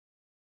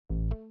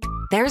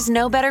There's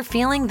no better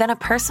feeling than a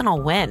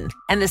personal win.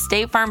 And the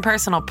State Farm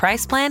Personal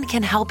Price Plan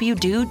can help you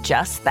do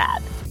just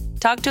that.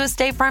 Talk to a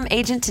State Farm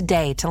agent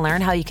today to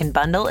learn how you can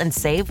bundle and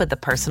save with the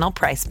Personal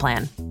Price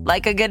Plan.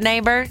 Like a good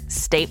neighbor,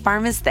 State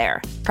Farm is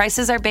there.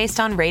 Prices are based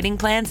on rating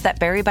plans that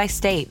vary by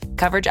state.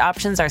 Coverage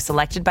options are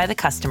selected by the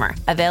customer.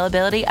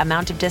 Availability,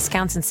 amount of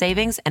discounts and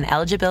savings, and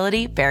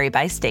eligibility vary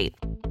by state.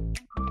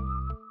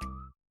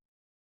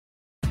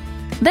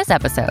 This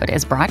episode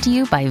is brought to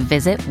you by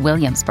Visit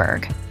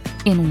Williamsburg.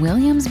 In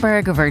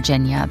Williamsburg,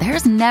 Virginia,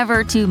 there's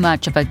never too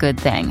much of a good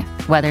thing.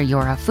 Whether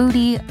you're a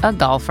foodie, a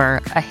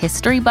golfer, a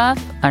history buff,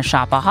 a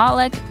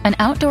shopaholic, an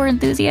outdoor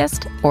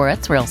enthusiast, or a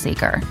thrill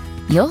seeker,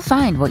 you'll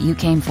find what you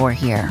came for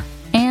here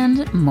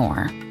and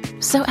more.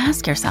 So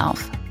ask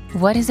yourself,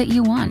 what is it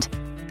you want?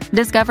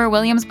 Discover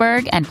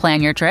Williamsburg and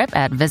plan your trip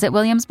at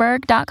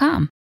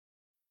visitwilliamsburg.com.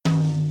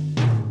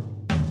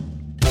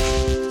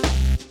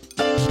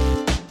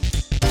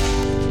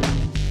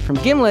 From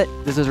Gimlet,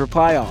 this is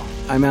Reply All.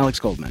 I'm Alex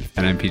Goldman.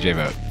 And I'm PJ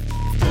Vogt.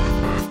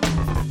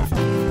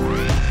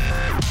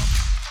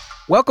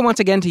 Welcome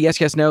once again to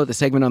Yes, Yes, No, the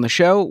segment on the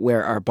show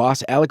where our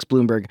boss, Alex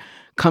Bloomberg,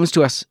 comes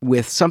to us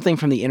with something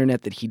from the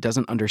internet that he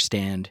doesn't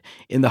understand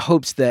in the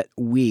hopes that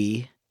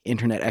we,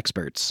 internet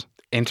experts...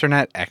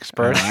 Internet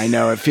experts? I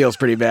know, it feels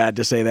pretty bad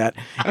to say that.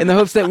 In the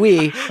hopes that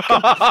we...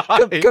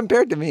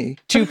 compared to me.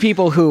 Two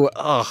people who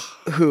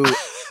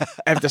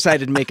have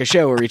decided to make a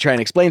show where we try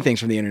and explain things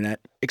from the internet,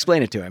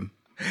 explain it to him.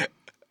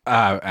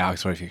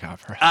 Alex, what have you got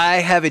for us? I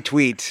have a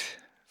tweet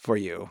for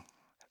you,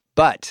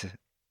 but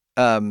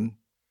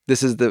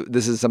this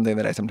is something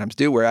that I sometimes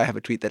do where I have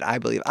a tweet that I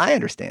believe I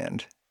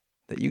understand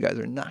that you guys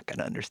are not going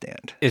to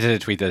understand. Is it a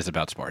tweet that is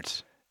about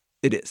sports?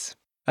 It is.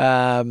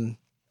 Why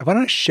don't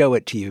I show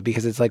it to you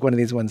because it's like one of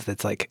these ones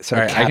that's like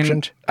sort of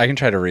captioned. I can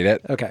try to read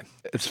it. Okay.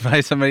 It's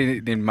by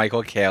somebody named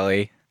Michael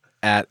Cayley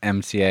at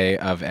MCA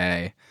of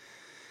A.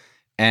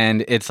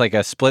 And it's like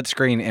a split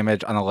screen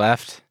image. On the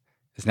left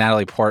is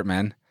Natalie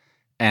Portman.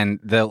 And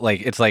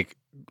it's like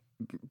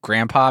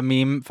grandpa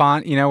meme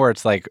font, you know, where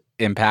it's like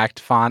impact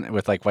font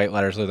with like white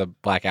letters with a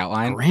black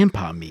outline.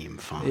 Grandpa meme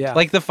font. Yeah.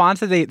 Like the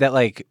fonts that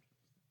like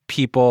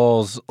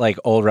people's like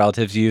old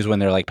relatives use when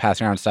they're like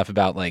passing around stuff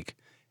about like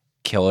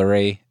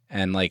Hillary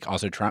and like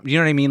also Trump. You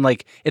know what I mean?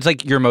 Like it's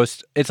like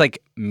it's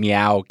like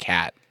meow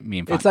cat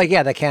meme font. It's like,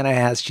 the can I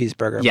has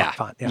cheeseburger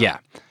font. Yeah.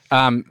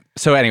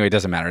 So anyway, it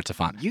doesn't matter. It's a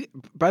font.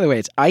 By the way,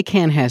 it's I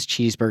Can Has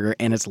Cheeseburger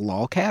and it's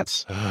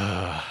lolcats.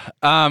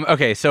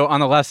 Okay, so on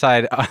the left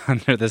side,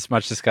 under this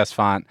much discussed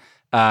font,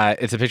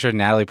 it's a picture of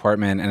Natalie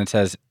Portman, and it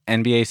says,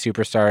 NBA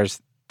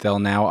superstars, they'll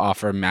now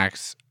offer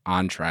Max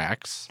on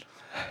tracks.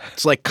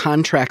 It's like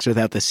contracts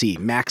without the C,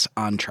 Max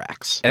on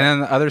tracks. And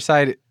then the other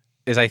side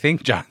is, I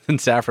think, Jonathan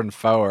Safran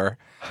Foer,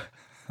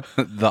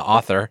 the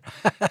author.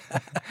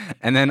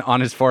 And then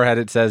on his forehead,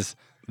 it says,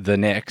 the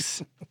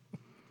Knicks.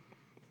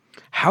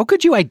 How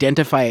could you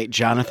identify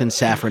Jonathan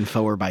Safran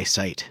Foer by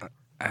sight?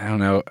 I don't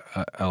know,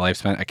 a life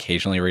spent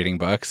occasionally reading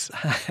books.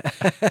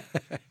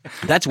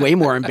 That's way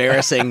more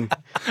embarrassing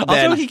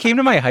Also, he came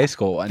to my high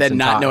school once than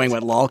not talked. knowing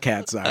what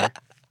lolcats are.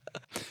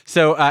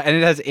 So, and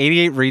it has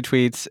 88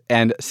 retweets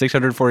and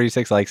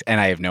 646 likes, and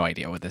I have no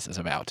idea what this is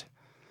about.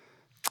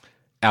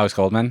 Alex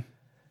Goldman?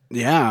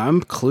 Yeah,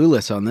 I'm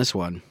clueless on this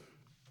one.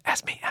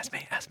 Ask me.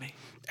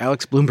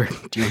 Alex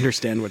Bloomberg, do you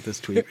understand what this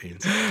tweet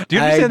means? Do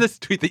you understand this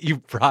tweet that you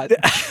brought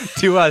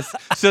to us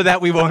so that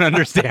we won't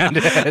understand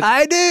it?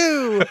 I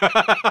do.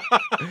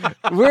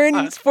 We're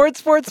in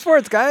sports,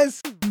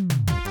 guys.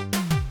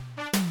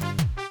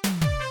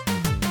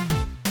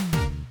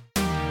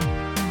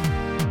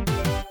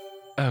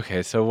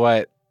 Okay,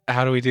 so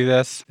how do we do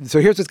this? So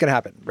here's what's going to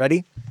happen.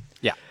 Ready?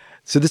 Yeah.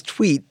 So this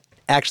tweet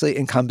actually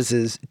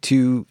encompasses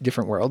two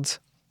different worlds.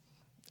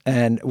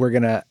 And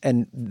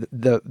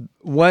the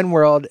one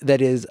world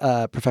that is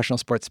professional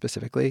sports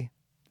specifically,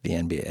 the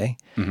NBA.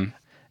 Mm-hmm.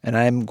 And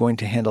I'm going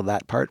to handle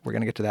that part. We're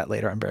going to get to that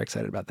later. I'm very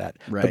excited about that.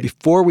 Right. But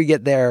before we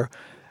get there,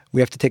 we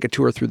have to take a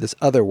tour through this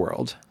other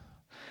world.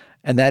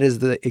 And that is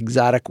the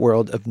exotic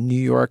world of New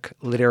York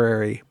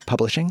literary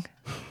publishing.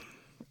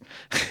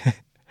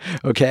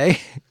 Okay?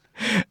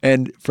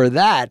 And for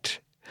that,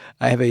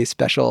 I have a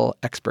special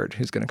expert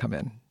who's going to come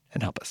in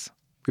and help us.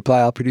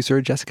 Reply All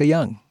producer Jessica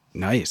Young.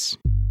 Nice.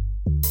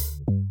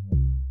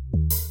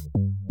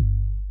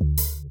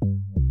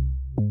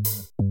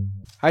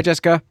 Hi,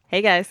 Jessica.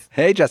 Hey, guys.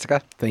 Hey,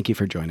 Jessica. Thank you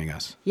for joining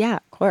us. Yeah,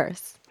 of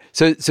course.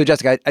 So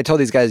Jessica, I told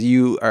these guys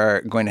you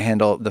are going to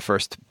handle the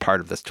first part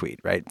of this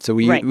tweet, right? So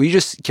will you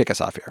just kick us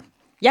off here?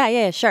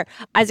 Yeah, sure.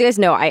 As you guys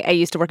know, I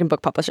used to work in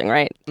book publishing,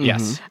 right?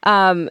 Yes.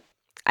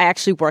 I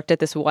actually worked at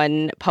this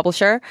one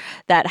publisher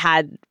that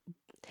had,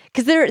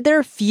 because there are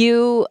a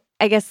few,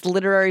 I guess,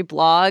 literary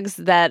blogs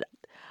that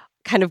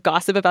kind of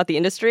gossip about the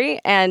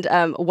industry. And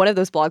one of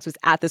those blogs was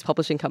at this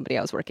publishing company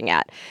I was working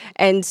at.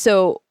 And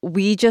so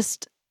we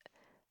just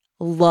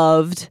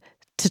loved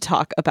to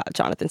talk about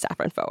Jonathan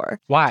Safran Foer.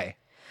 Why?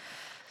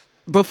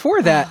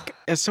 Before that,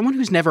 as someone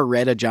who's never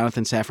read a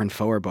Jonathan Safran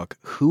Foer book,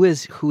 who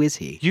is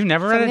he? You've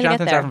never read a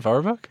Jonathan Safran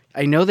Foer book?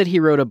 I know that he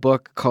wrote a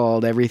book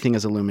called Everything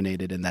is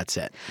Illuminated, and that's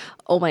it.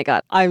 Oh my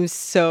God. I'm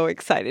so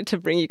excited to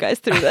bring you guys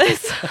through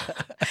this.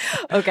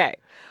 Okay.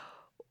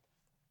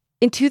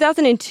 In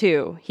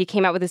 2002, he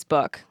came out with this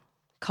book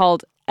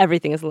called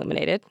Everything is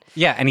Illuminated.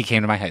 Yeah, and he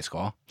came to my high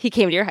school. He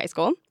came to your high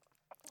school.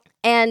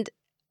 And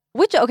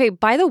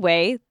by the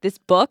way, this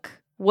book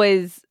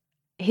was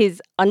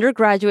his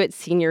undergraduate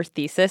senior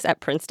thesis at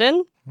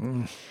Princeton.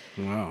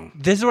 Wow.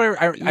 This is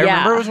where I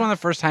remember it was one of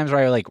the first times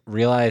where I like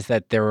realized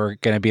that there were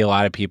going to be a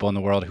lot of people in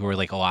the world who were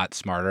like a lot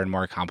smarter and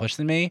more accomplished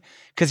than me.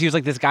 Because he was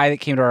like this guy that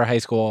came to our high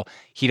school.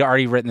 He'd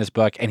already written this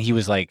book, and he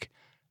was like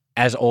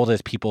as old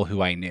as people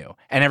who I knew.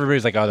 And everybody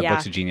was like, oh, the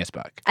book's a genius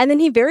book. And then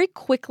he very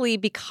quickly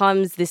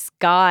becomes this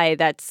guy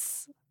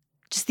that's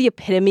just the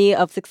epitome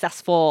of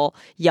successful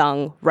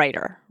young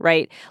writer,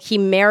 right? He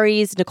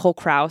marries Nicole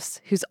Krauss,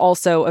 who's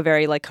also a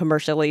very like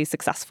commercially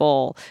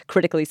successful,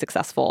 critically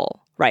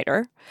successful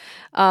writer.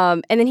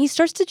 And then he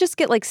starts to just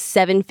get like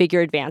 7-figure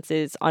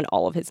advances on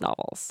all of his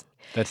novels.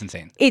 That's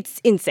insane.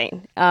 It's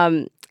insane.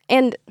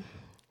 And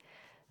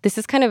this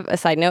is kind of a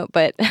side note,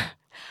 but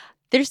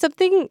there's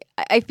something,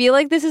 I feel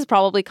like this is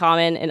probably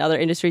common in other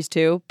industries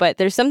too, but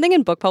there's something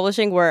in book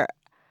publishing where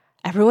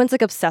everyone's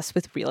like obsessed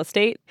with real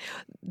estate.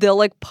 They'll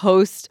like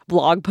post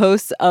blog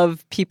posts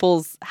of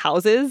people's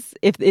houses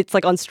if it's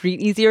like on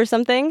Street Easy or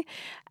something.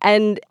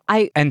 And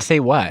say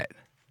what?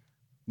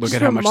 Look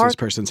at how much this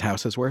person's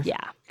house is worth. Yeah.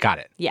 Got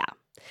it. Yeah.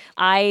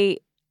 I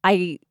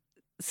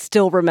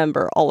still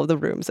remember all of the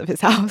rooms of his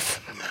house.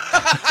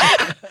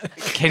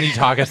 Can you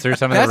talk us through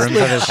some of the rooms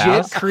of his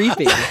house? That's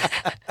creepy.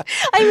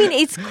 I mean,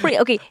 it's crazy.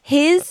 Okay,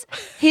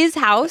 his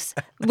house,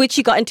 which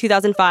he got in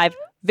 2005,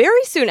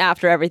 very soon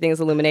after Everything is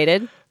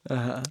Illuminated,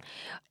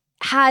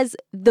 has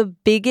the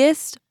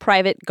biggest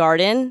private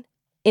garden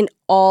in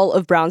all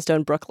of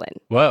Brownstone, Brooklyn.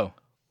 Whoa.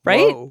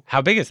 Right? Whoa.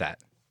 How big is that?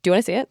 Do you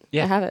want to see it?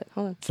 Yeah. I have it.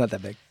 Hold on. It's not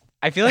that big.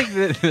 I feel like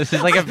this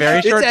is like a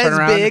very short it's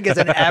turnaround. as big as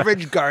an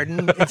average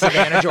garden in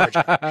Savannah,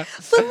 Georgia.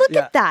 But look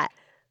at that.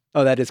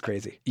 Oh, that is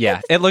crazy.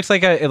 Yeah, it looks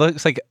like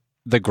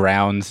the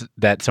grounds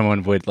that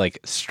someone would like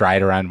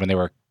stride around when they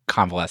were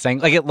convalescing.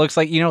 Like it looks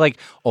like, you know, like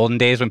olden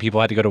days when people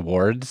had to go to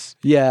wards.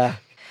 Yeah.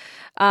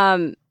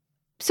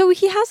 So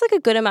he has like a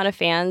good amount of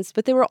fans,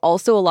 but there were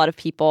also a lot of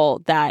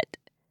people that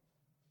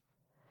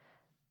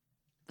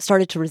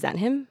started to resent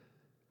him.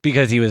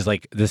 Because he was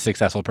like the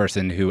successful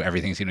person who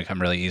everything seemed to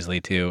come really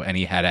easily to, and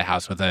he had a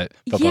house with a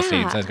football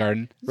stadium-sized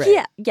garden. Right.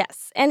 Yeah,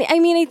 yes. And I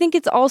mean, I think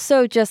it's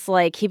also just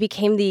like he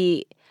became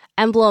the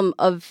emblem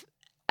of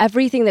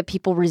everything that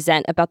people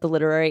resent about the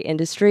literary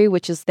industry,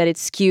 which is that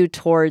it's skewed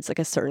towards like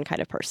a certain kind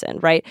of person,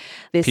 right?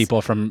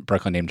 People from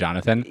Brooklyn named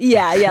Jonathan.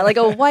 Yeah, like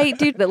a white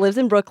dude that lives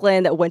in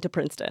Brooklyn that went to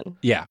Princeton.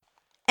 Yeah.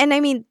 And I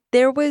mean,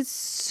 there was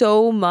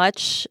so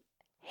much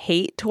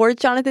hate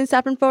towards Jonathan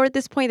Safran Foer at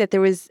this point that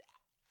there was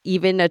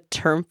even a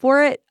term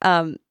for it.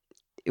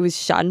 It was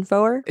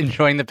Schadenfreude.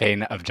 Enjoying the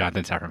pain of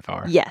Jonathan Safran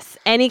Foer. Yes.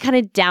 Any kind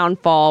of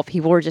downfall,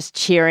 people were just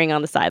cheering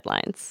on the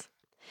sidelines.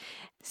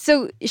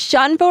 So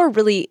Schadenfreude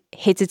really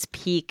hits its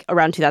peak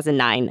around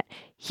 2009.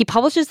 He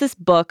publishes this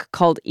book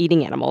called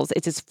Eating Animals.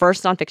 It's his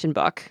first nonfiction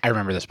book. I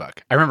remember this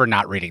book. I remember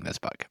not reading this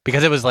book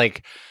because it was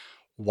like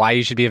why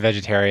you should be a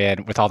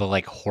vegetarian with all the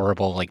like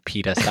horrible like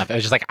PETA stuff. It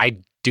was just like, I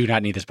do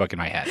not need this book in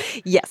my head.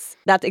 Yes,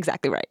 that's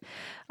exactly right.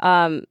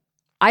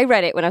 I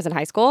read it when I was in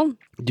high school.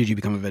 Did you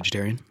become a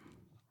vegetarian?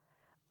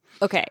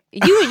 Okay.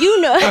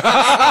 You know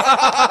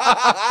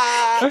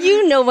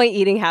you know my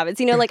eating habits.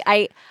 You know, like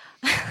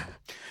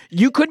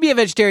You could be a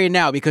vegetarian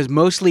now because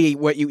mostly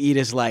what you eat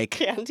is like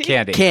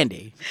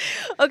Candy.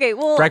 Okay,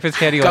 well, breakfast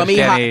candy, lunch gummy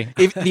candy.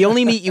 If the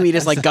only meat you eat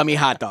is like gummy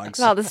hot dogs.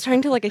 Wow, this is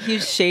turning to like a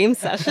huge shame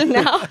session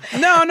now.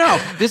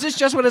 No. This is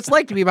just what it's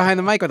like to be behind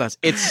the mic with us.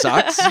 It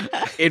sucks.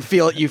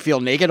 You feel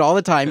naked all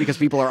the time because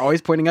people are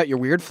always pointing out your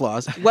weird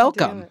flaws.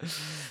 Welcome.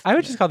 I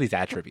would just call these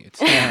attributes.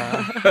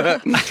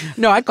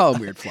 No, I'd call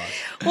them weird flaws.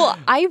 Well,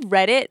 I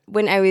read it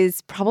when I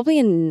was probably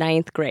in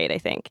 9th grade, I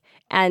think.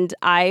 And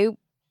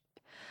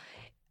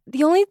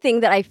the only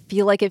thing that I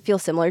feel like it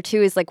feels similar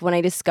to is like when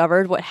I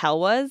discovered what hell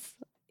was,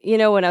 you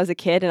know, when I was a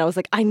kid and I was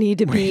like, I need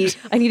to be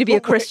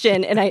a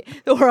Christian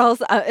or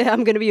else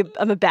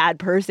I'm a bad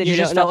person. You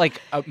just felt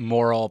like a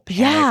moral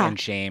panic and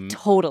shame.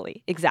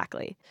 Totally.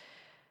 Exactly.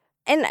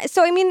 And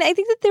so, I mean, I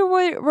think that there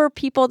were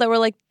people that were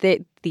like,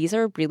 these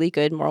are really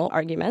good moral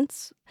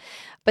arguments.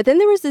 But then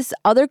there was this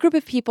other group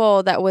of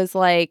people that was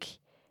like,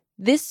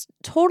 this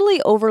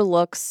totally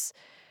overlooks,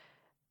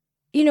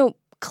 you know,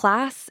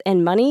 class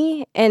and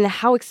money and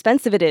how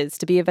expensive it is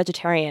to be a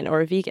vegetarian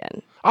or a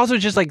vegan. Also,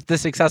 just like the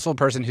successful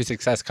person whose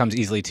success comes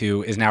easily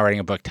to is now writing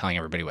a book telling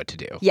everybody what to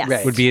do. Yes.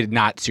 Right. Would be a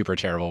not super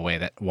terrible way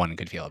that one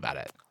could feel about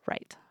it.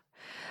 Right.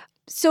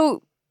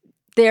 So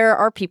there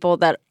are people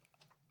that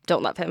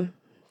don't love him,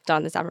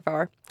 Jonathan Safran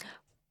Foer.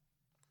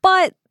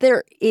 But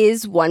there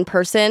is one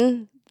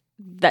person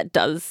that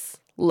does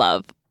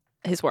love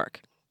his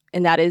work,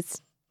 and that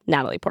is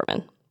Natalie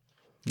Portman.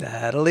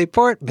 Natalie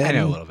Portman. I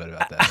know a little bit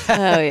about that.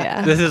 Oh,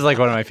 yeah. This is like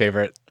one of my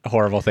favorite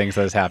horrible things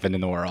that has happened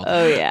in the world.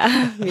 Oh,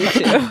 yeah. Me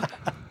too.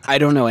 I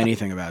don't know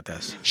anything about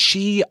this.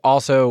 She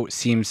also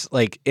seems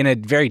like in a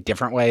very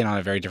different way and on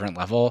a very different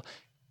level.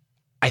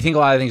 I think a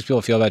lot of things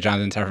people feel about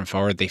Jonathan Safran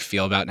Foer, they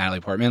feel about Natalie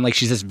Portman. Like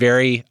she's this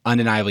very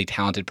undeniably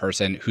talented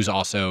person who's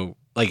also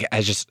like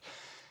has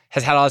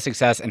had a lot of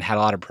success and had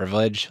a lot of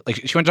privilege.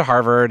 Like she went to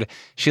Harvard.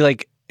 She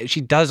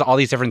does all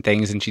these different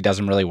things and she does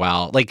them really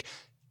well. Like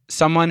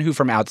someone who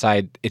from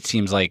outside, it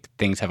seems like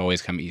things have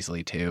always come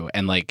easily to.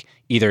 And like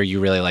either you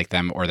really like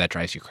them or that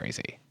drives you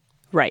crazy.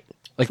 Right.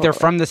 Like they're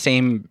from the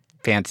same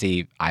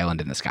fancy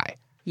island in the sky.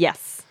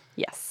 Yes.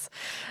 Yes.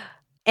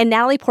 And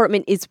Natalie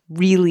Portman is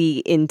really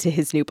into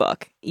his new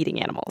book,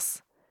 Eating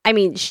Animals. I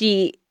mean,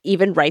 she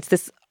even writes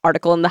this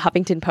article in the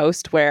Huffington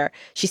Post where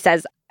she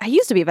says, I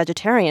used to be a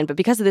vegetarian, but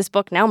because of this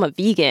book, now I'm a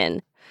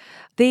vegan.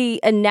 They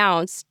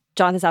announced,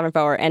 Jonathan Safran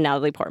Foer and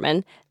Natalie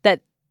Portman, that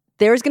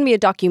there's going to be a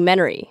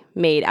documentary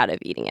made out of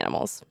Eating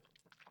Animals.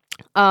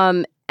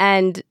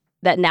 And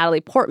that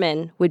Natalie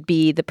Portman would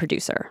be the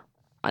producer.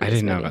 I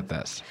didn't know about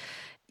this.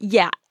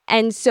 Yeah.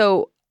 And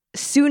so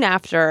soon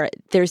after,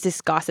 there's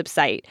this gossip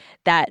site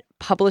that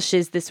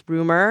publishes this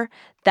rumor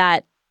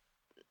that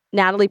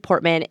Natalie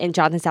Portman and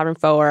Jonathan Safran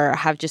Foer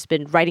have just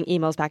been writing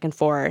emails back and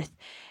forth.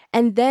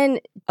 And then,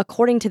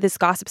 according to this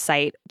gossip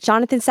site,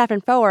 Jonathan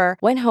Safran Foer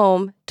went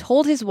home,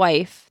 told his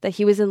wife that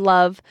he was in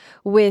love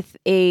with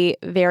a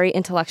very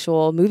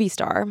intellectual movie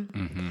star,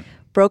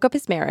 broke up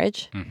his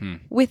marriage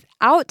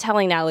without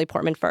telling Natalie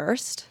Portman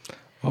first.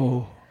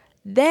 Oh.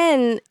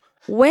 Then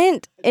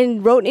went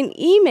and wrote an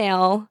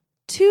email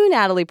to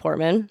Natalie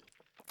Portman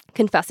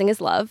confessing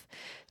his love,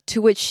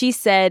 to which she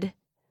said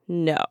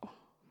no.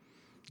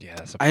 Yeah,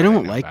 that's I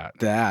don't like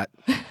that.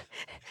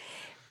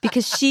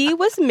 Because she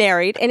was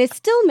married and is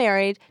still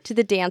married to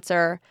the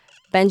dancer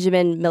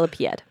Benjamin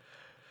Millepied.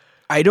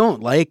 I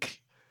don't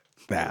like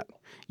that.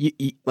 You,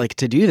 like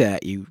to do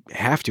that, you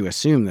have to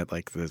assume that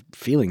like the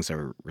feelings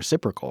are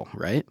reciprocal,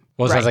 right?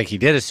 Well, it Right. sounds like he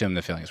did assume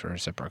the feelings were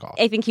reciprocal.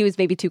 I think he was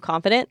maybe too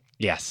confident,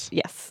 Yes.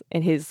 yes,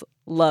 in his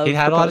love He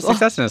had a lot of proposal.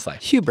 success in his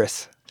life.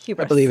 Hubris,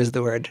 Hubris. I believe is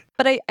the word.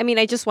 But I mean,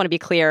 I just want to be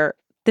clear.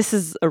 This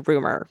is a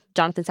rumor.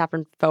 Jonathan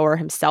Safran Foer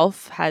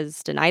himself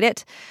has denied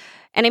it.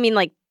 And I mean,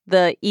 like,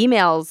 the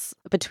emails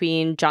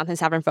between Jonathan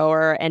Safran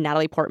Foer and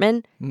Natalie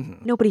Portman,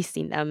 nobody's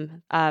seen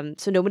them.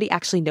 So nobody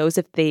actually knows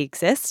if they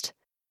exist.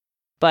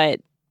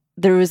 But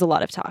there was a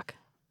lot of talk.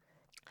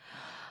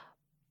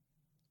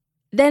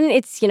 Then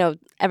it's,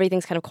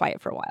 everything's kind of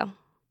quiet for a while.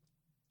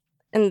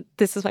 And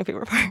this is my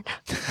favorite part.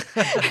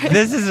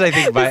 This is, I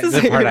think, This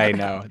is the part my I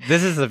know.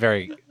 This is the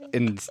very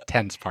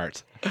intense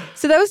part.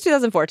 So that was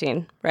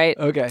 2014, right?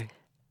 Okay.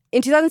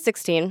 In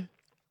 2016,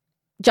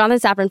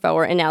 Jonathan Safran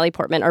Foer and Natalie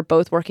Portman are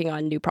both working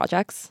on new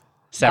projects.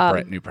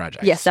 Separate new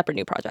projects. Yes, separate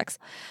new projects.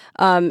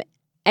 And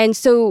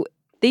so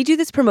they do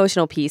this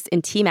promotional piece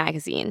in T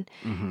Magazine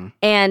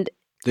and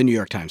The New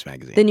York Times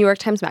Magazine. the New York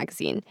Times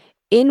Magazine,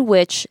 in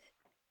which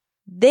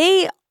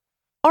they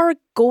are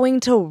going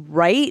to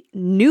write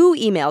new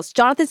emails,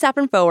 Jonathan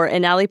Safran Foer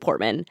and Natalie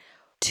Portman,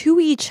 to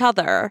each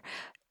other,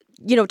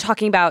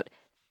 talking about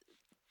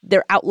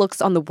their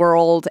outlooks on the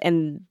world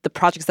and the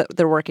projects that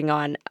they're working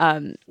on.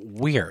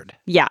 Weird.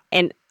 Yeah.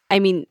 And I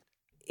mean,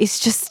 it's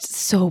just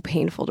so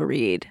painful to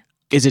read.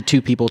 Is it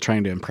two people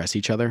trying to impress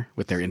each other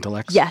with their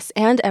intellects? Yes.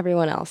 And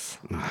everyone else.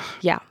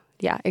 Yeah.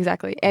 Yeah,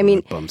 exactly. I mean,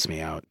 It bums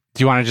me out.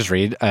 Do you want to just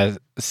read a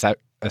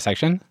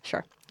section?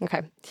 sure.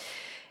 Okay.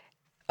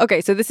 Okay.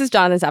 So this is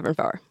Jonathan Safran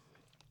Foer.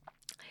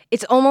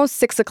 It's almost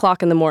 6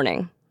 o'clock in the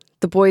morning.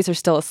 The boys are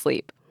still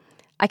asleep.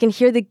 I can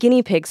hear the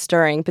guinea pigs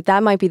stirring, but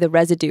that might be the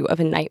residue of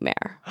a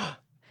nightmare.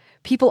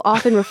 People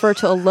often refer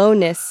to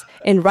aloneness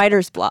and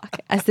writer's block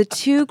as the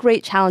two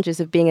great challenges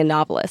of being a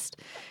novelist.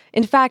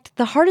 In fact,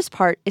 the hardest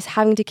part is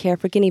having to care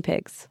for guinea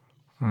pigs.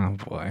 Oh,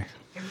 boy.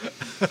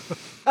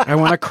 I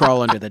want to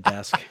crawl under the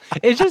desk.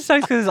 It just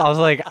sucks because I was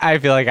like, I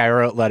feel like I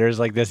wrote letters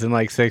like this in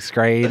like 6th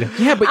grade.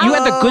 Yeah, but you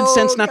had the good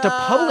sense not to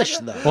publish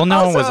them. Well,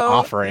 no one was Also,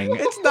 offering.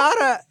 It's not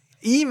a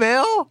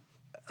email.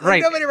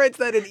 Right. Nobody writes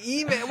that in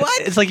email.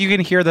 What? It's like you can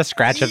hear the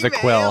scratch of the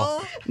quill.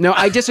 Email? No,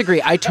 I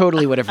disagree. I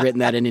totally would have written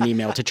that in an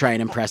email to try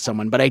and impress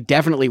someone, but I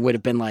definitely would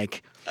have been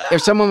like,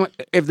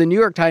 if the New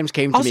York Times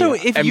came to Also, me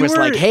if and you was were-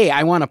 like, hey,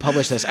 I want to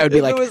publish this, I would be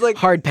If it like, was like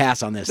hard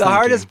pass on this. The thank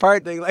hardest you.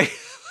 part thing, like,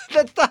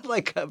 that's not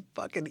like a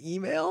fucking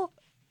email.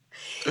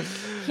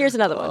 Here's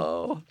another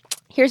one.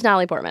 Here's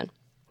Natalie Portman.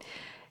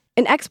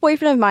 An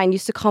ex-boyfriend of mine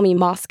used to call me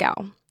Moscow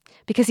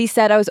because he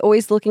said I was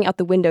always looking out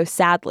the window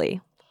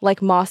sadly,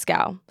 like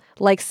Moscow,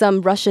 like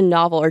some Russian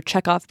novel or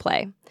Chekhov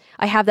play.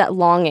 I have that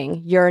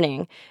longing,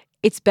 yearning,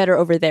 it's better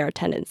over there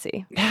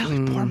tendency.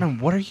 Natalie Portman,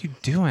 what are you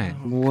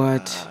doing?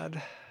 What?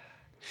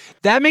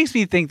 That makes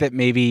me think that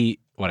maybe,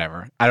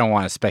 whatever. I don't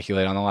want to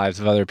speculate on the lives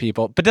of other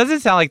people, but does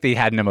it sound like they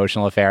had an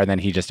emotional affair and then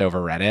he just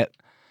overread it?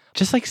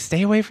 Just like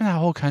stay away from that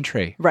whole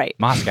country. Right.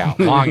 Moscow,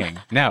 longing.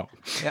 No.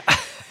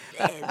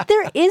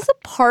 There is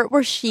a part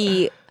where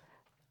she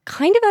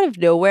kind of out of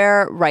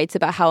nowhere writes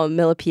about how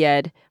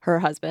Millepied, her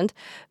husband,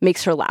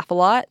 makes her laugh a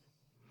lot.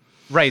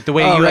 Right, the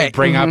way Oh, you right. like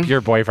bring up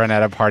your boyfriend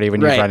at a party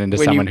when Right. you run into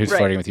When someone you- who's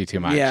flirting with you too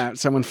much. Yeah,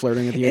 someone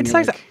flirting with you. It and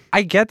you're sucks. like,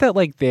 I get that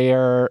like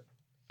they're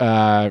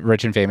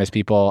rich and famous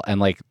people and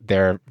like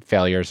their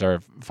failures are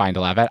fine to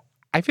laugh at.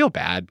 I feel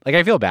bad. Like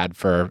I feel bad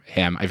for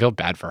him. I feel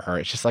bad for her.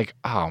 It's just like,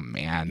 oh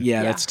man.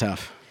 yeah, that's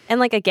tough. And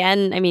like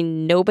again, I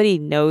mean, nobody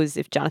knows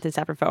if Jonathan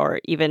Safran Foer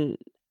even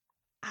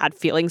had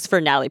feelings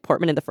for Natalie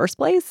Portman in the first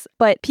place,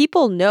 but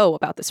people know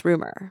about this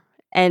rumor.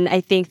 And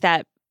I think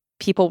that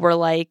people were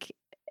like,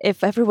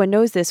 if everyone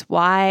knows this,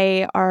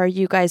 why are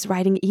you guys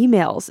writing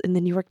emails in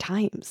the New York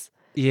Times?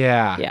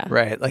 Yeah. Yeah.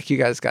 Right. Like you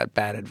guys got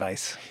bad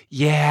advice.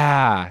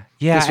 Yeah.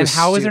 Yeah. This And was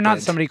how is there not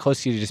stupid. somebody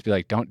close to you to just be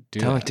like, don't do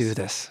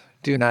this.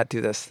 Do not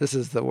do this. This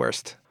is the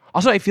worst.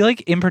 Also, I feel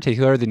like in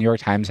particular, the New York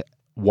Times,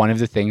 one of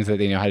the things that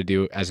they know how to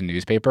do as a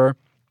newspaper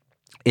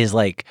is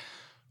like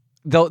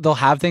they'll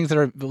have things that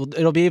are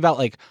it'll be about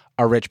like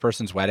a rich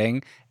person's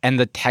wedding and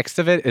the text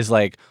of it is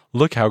like,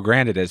 look how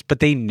grand it is. But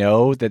they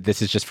know that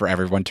this is just for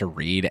everyone to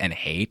read and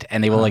hate,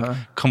 and they will like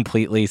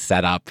completely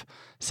set up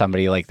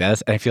somebody like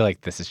this. And I feel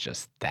like this is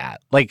just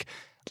that. Like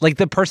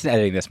the person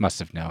editing this must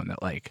have known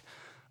that like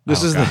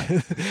This oh, is God.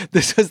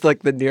 this is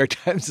like the New York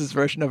Times'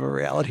 version of a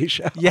reality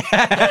show. Yes.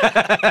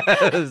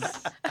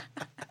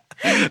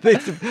 They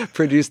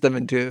produce them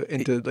into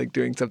like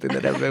doing something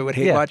that everybody would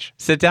hate Yeah. watch.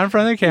 Sit down in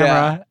front of the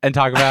camera and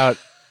talk about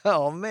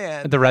Oh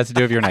man. the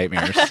residue of your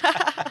nightmares.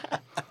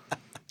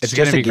 It's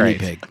going just to a be guinea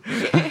great.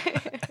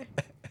 pig.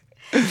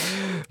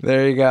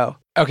 There you go.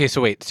 Okay,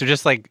 so wait. So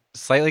just like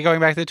slightly going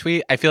back to the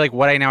tweet, I feel like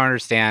what I now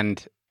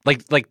understand,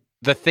 like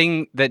the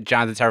thing that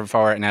Jonathan Safran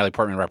Foer and Natalie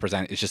Portman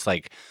represent is just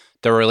like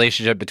the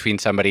relationship between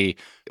somebody,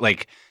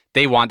 like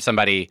they want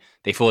somebody,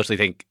 they foolishly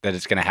think that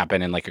it's going to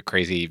happen in like a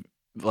crazy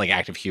like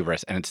act of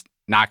hubris, and it's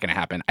not going to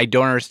happen. I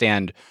don't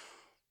understand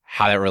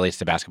how that relates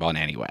to basketball in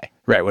any way.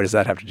 Right. What does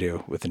that have to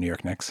do with the New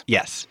York Knicks?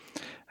 Yes.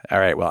 All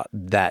right. Well,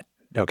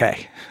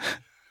 okay.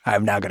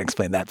 I'm now going to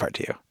explain that part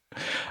to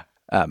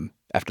you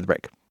after the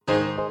break.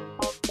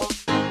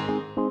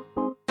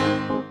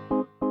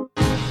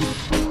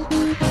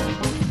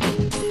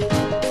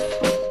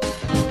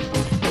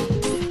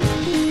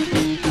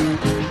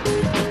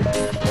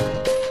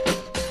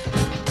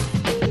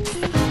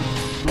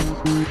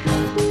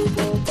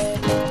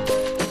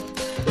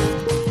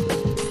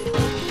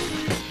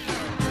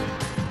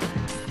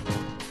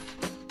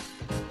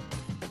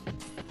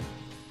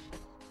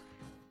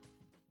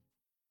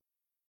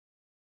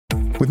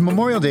 With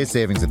Memorial Day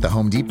savings at the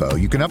Home Depot,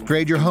 you can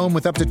upgrade your home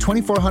with up to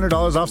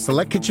 $2,400 off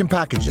select kitchen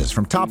packages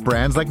from top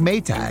brands like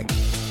Maytag.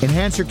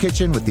 Enhance your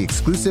kitchen with the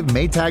exclusive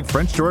Maytag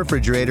French door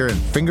refrigerator and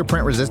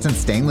fingerprint-resistant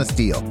stainless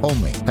steel,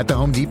 only at the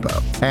Home Depot.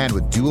 And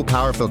with dual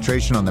power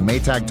filtration on the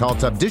Maytag Tall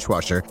Tub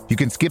dishwasher, you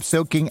can skip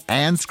soaking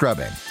and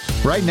scrubbing.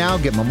 Right now,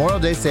 get Memorial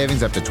Day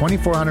savings up to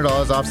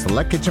 $2,400 off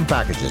select kitchen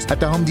packages at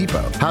the Home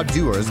Depot. How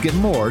doers get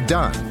more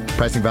done.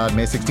 Pricing valid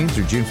May 16th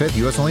through June 5th.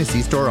 U.S. only.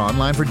 See store or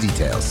online for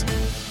details.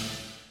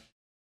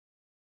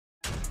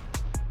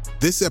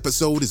 This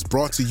episode is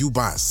brought to you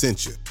by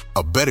Essentia.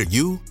 A better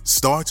you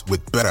starts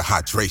with better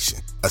hydration.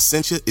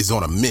 Essentia is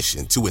on a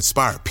mission to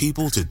inspire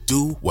people to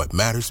do what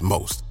matters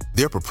most.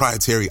 Their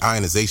proprietary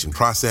ionization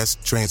process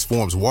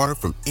transforms water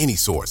from any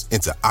source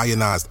into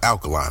ionized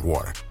alkaline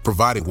water,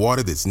 providing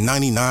water that's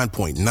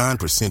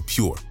 99.9%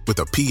 pure with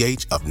a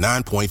pH of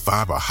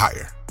 9.5 or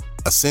higher.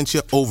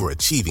 Essentia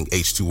overachieving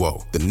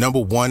H2O, the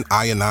 #1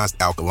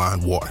 ionized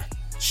alkaline water.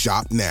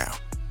 Shop now.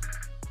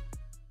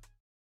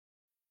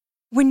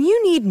 When you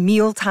need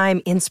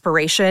mealtime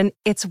inspiration,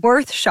 it's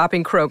worth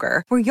shopping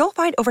Kroger, where you'll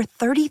find over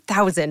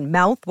 30,000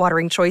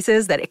 mouth-watering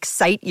choices that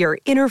excite your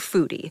inner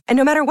foodie. And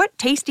no matter what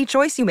tasty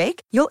choice you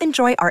make, you'll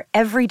enjoy our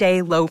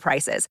everyday low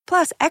prices,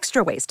 plus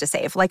extra ways to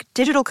save, like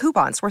digital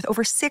coupons worth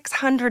over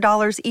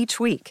 $600 each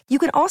week. You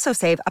can also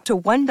save up to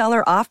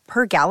 $1 off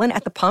per gallon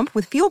at the pump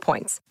with fuel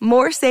points.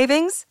 More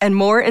savings and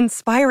more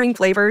inspiring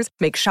flavors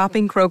make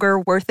shopping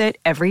Kroger worth it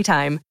every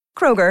time.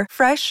 Kroger,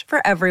 fresh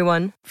for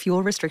everyone.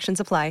 Fuel restrictions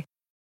apply.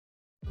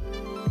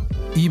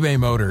 eBay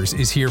Motors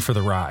is here for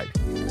the ride.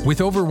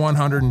 With over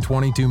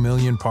 122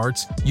 million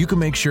parts, you can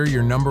make sure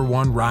your number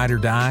one ride or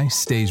die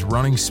stays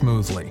running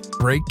smoothly.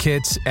 Brake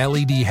kits,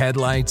 LED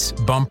headlights,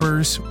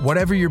 bumpers,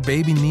 whatever your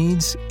baby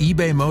needs,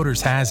 eBay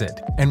Motors has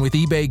it. And with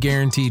eBay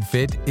Guaranteed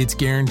Fit, it's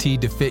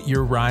guaranteed to fit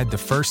your ride the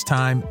first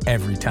time,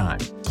 every time.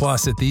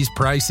 Plus, at these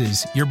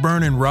prices, you're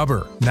burning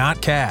rubber,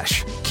 not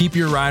cash. Keep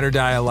your ride or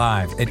die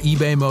alive at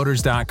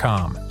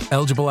ebaymotors.com.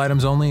 Eligible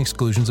items only.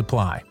 Exclusions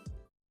apply.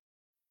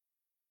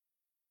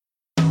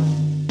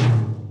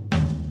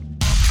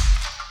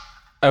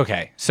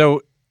 Okay,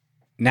 so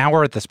now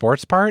we're at the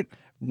sports part.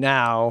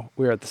 Now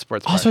we're at the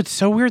sports part. Also, it's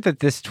so weird that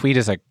this tweet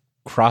is a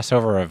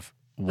crossover of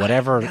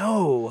whatever.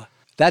 No.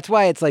 That's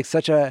why it's like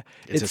such a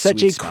It's a such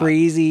sweet a spot.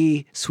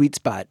 crazy sweet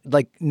spot.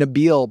 Like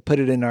Nabil put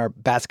it in our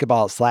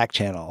basketball Slack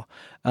channel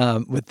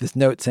with this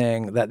note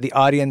saying that the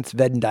audience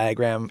Venn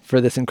diagram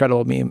for this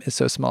incredible meme is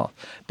so small.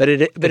 But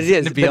it is.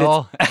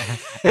 Nabil,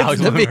 It's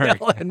Alex Nabil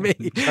Bloomberg. and me.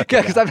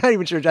 Because I'm not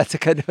even sure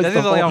Jessica knows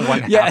Jessica's the only whole- on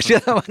one Yeah, half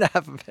she's on one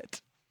half of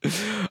it.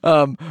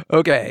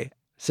 Okay.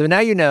 So now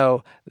you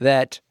know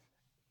that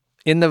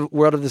in the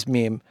world of this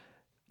meme,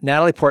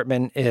 Natalie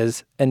Portman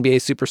is NBA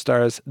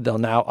superstars. They'll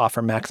now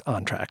offer Max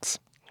on-tracks.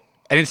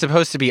 And it's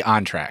supposed to be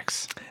on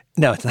tracks.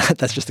 No, it's not.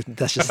 That's just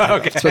Okay.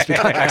 It's supposed to be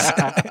contracts.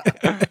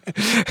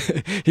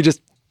 He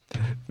just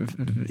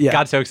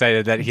got so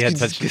excited that he had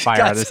such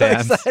fire on his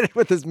hands. Got so excited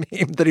with his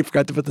meme that he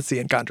forgot to put the C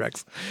in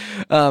contracts.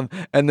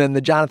 And then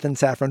the Jonathan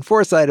Safran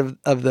Foer side of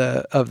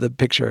the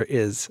picture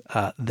is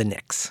the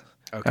Knicks.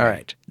 Okay. All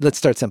right, let's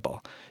start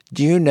simple.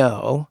 Do you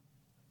know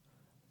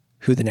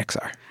who the Knicks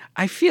are?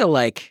 I feel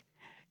like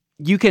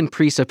you can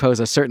presuppose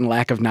a certain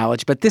lack of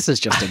knowledge, but this is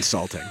just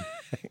insulting.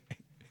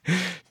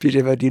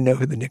 PJ Vo, do you know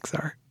who the Knicks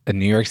are? A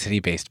New York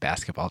City-based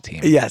basketball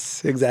team.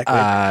 Yes, exactly.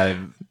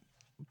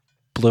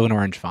 Blue and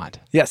orange font.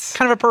 Yes.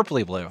 Kind of a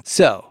purpley blue.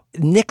 So,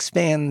 Knicks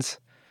fans,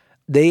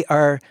 they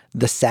are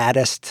the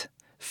saddest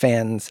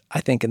fans,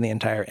 I think, in the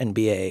entire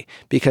NBA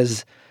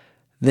because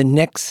the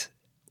Knicks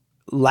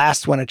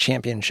last won a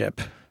championship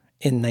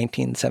in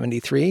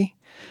 1973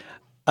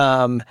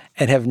 and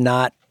have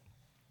not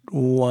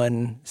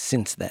won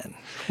since then.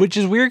 Which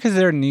is weird because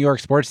they're a New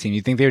York sports team.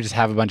 You'd think they would just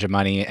have a bunch of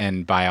money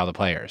and buy all the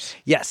players.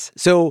 Yes.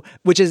 So,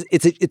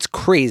 it's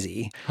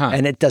crazy,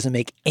 and it doesn't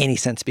make any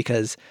sense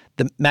because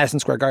the Madison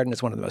Square Garden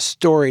is one of the most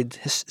storied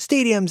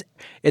stadiums.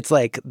 It's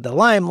like the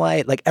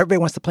limelight. Like everybody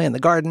wants to play in the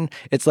Garden.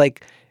 It's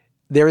like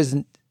there is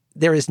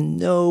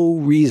no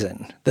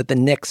reason that the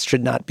Knicks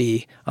should not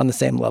be on the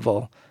same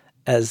level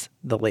as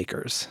the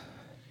Lakers.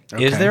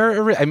 Okay. Is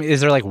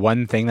there like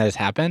one thing that has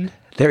happened?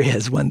 There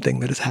is one thing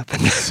that has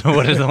happened. So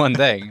what is the one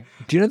thing?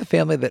 Do you know the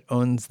family that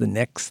owns the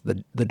Knicks,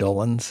 the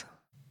Dolans?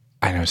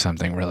 I know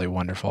something really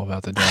wonderful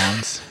about the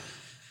Dolans.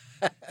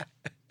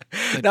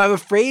 Now, I'm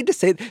afraid to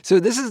say, so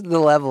this is the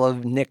level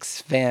of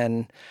Knicks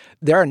fan.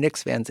 There are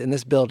Knicks fans in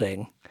this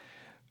building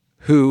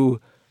who,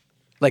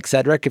 like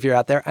Cedric, if you're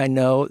out there, I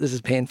know this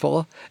is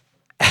painful.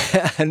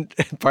 And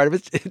part of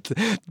it's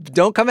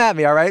don't come at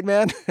me, all right,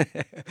 man?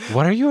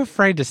 What are you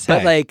afraid to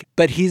say?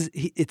 But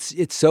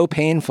it's so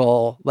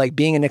painful. Like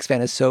being a Knicks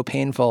fan is so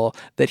painful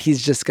that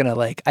he's just gonna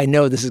I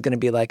know this is gonna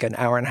be like an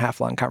hour and a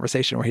half long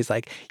conversation where he's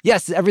like,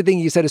 yes, everything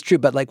you said is true,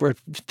 but like we're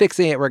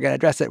fixing it, we're gonna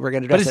address it, we're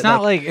gonna address it. But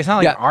it's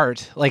not like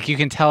art. Like you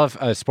can tell if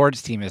a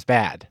sports team is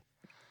bad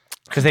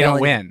because they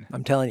don't win.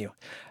 I'm telling you.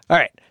 All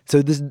right.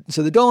 So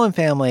the Dolan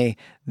family,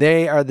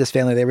 they are this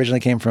family. They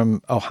originally came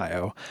from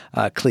Ohio,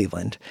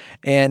 Cleveland.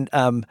 And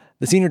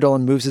the senior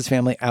Dolan moves his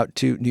family out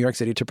to New York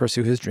City to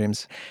pursue his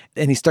dreams.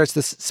 And he starts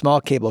this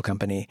small cable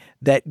company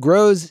that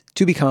grows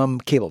to become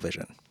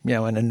Cablevision,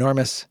 an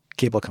enormous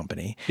cable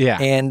company. Yeah.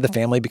 And the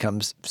family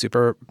becomes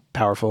super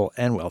powerful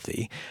and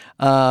wealthy.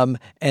 And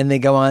they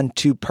go on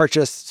to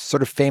purchase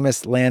sort of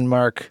famous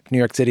landmark New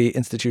York City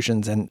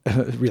institutions and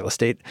real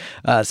estate,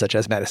 such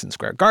as Madison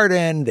Square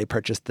Garden. They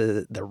purchased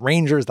the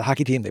Rangers, the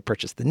hockey team. They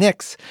purchased the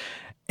Knicks.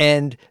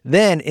 And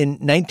then in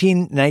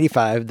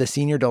 1995, the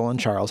senior Dolan,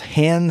 Charles,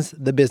 hands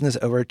the business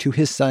over to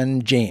his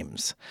son,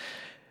 James.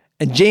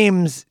 And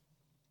James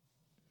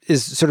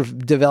is sort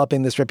of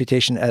developing this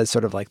reputation as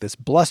sort of like this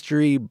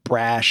blustery,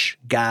 brash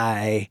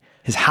guy.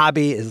 His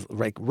hobby is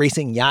like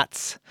racing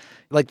yachts,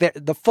 like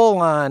the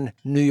full-on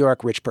New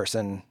York rich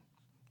person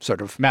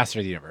sort of. Master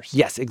of the universe.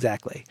 Yes,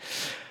 exactly.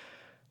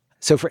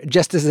 So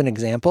just as an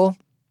example,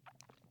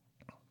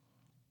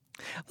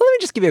 let me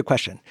just give you a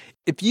question.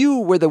 If you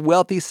were the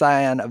wealthy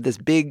scion of this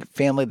big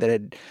family that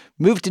had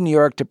moved to New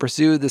York to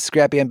pursue the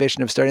scrappy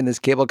ambition of starting this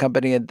cable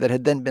company that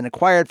had then been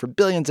acquired for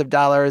billions of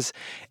dollars,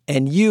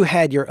 and you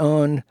had your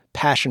own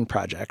passion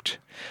project.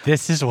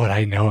 This is what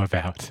I know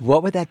about.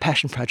 What would that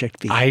passion project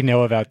be? I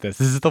know about this.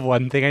 This is the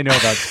one thing I know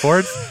about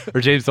sports,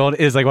 where James Dolan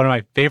is like one of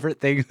my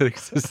favorite things that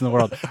exists in the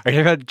world. Are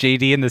you talking about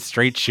JD and the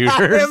Straight Shooters?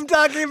 I am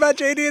talking about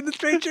JD and the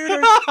Straight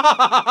Shooters.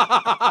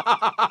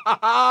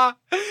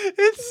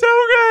 It's so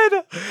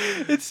good.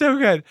 It's so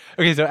good.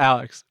 Okay, so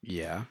Alex.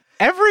 Yeah.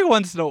 Every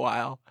once in a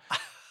while,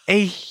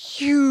 a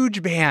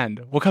huge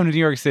band will come to New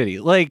York City,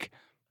 like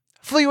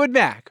Fleetwood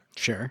Mac.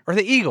 Sure. Or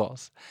the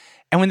Eagles.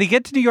 And when they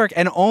get to New York,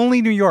 and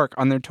only New York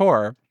on their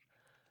tour,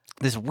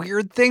 this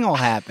weird thing will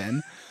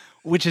happen,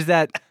 which is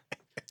that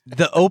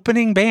the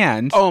opening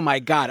band... Oh my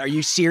God, are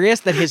you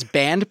serious that his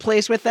band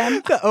plays with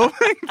them? The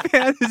opening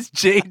band is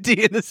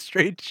JD and the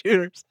Straight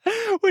Shooters,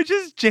 which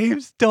is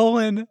James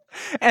Dolan.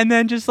 And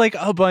then just like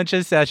a bunch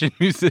of session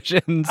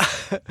musicians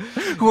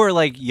who are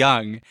like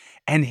young.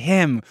 And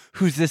him,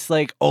 who's this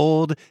like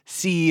old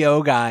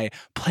CEO guy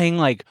playing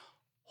like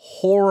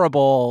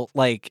horrible,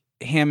 like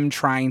him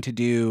trying to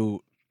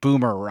do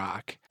boomer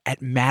rock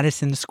at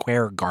Madison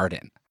Square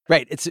Garden.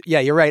 Right.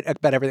 You're right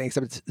about everything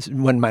except it's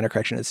one minor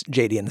correction. It's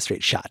JD and the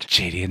Straight Shot.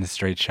 JD and the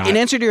Straight Shot. In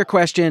answer to your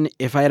question,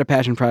 if I had a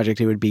passion project,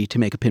 it would be to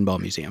make a pinball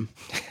museum.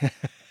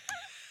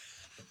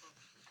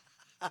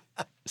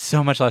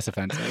 So much less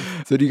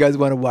offensive. So do you guys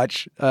want to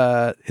watch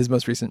his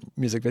most recent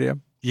music video?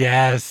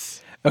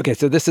 Yes. Okay,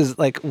 so this is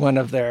like one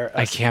of their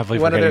I can't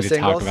believe we're getting to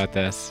talk about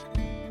this.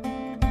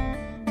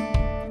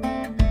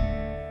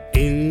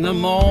 In the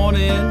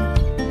morning,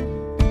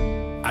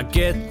 I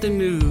get the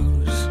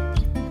news.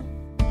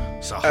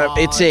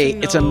 It's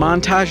a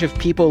montage of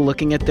people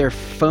looking at their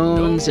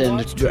phones and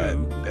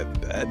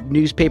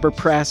newspaper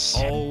press.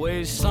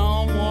 Always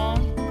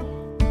someone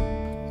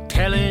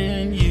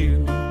telling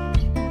you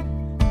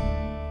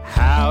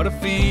how to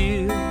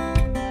feel,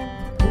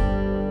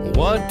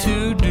 what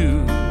to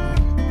do.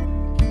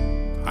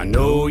 I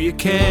know you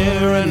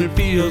care and it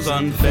feels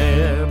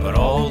unfair, but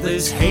all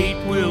this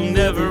hate will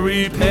never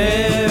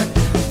repair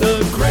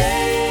the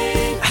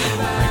great. Oh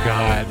my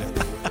God.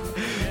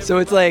 So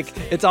it's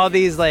all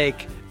these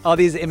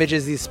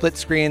images, these split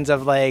screens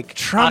of like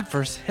Trump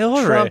versus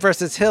Hillary. Trump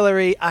versus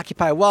Hillary,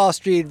 Occupy Wall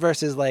Street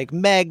versus like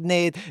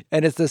Magnate,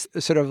 and it's this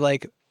sort of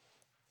like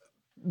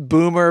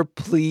boomer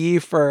plea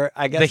for,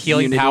 I guess, The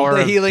healing power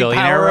of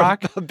billionaire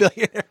rock.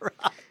 Billionaire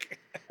rock.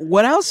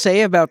 What I'll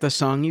say about the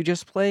song you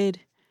just played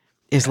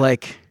is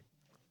like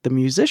the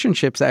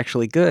musicianship's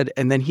actually good,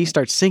 and then he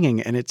starts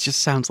singing, and it just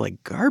sounds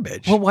like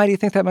garbage. Well, why do you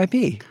think that might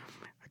be?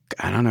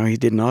 I don't know. He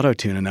didn't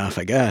auto-tune enough,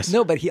 I guess.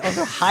 No, but he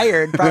also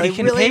hired probably He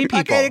can really pay people.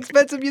 fucking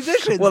expensive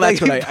musicians. Well,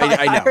 that's Like, what he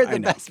I know. hired I the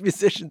know. best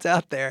musicians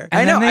out there.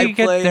 And I know. then they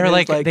get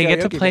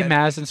to karaoke play band.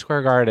 Madison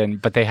Square Garden,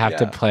 but they have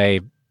to play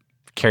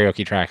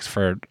karaoke tracks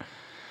for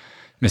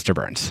Mr.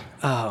 Burns.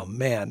 Oh,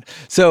 man.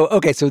 So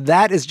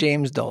that is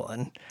James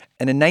Dolan.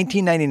 And in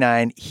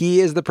 1999,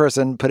 he is the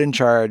person put in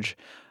charge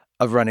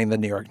of running the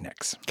New York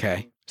Knicks.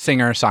 Okay.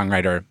 Singer,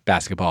 songwriter,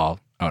 basketball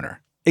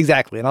owner.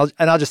 Exactly. And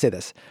I'll just say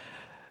this.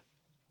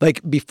 Like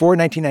before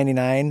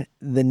 1999,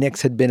 the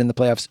Knicks had been in the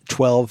playoffs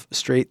 12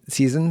 straight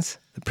seasons,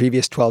 the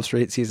previous 12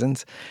 straight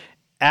seasons.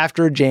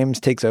 After James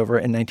takes over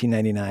in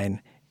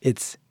 1999,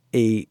 it's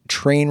a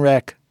train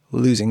wreck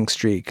losing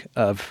streak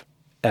of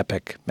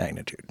epic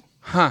magnitude.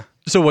 Huh.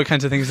 So what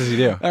kinds of things does he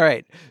do? All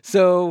right.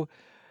 So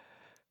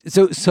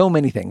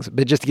many things,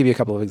 but just to give you a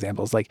couple of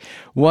examples, like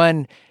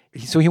one,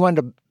 so he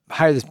wanted to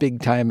hire this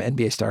big time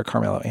NBA star,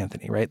 Carmelo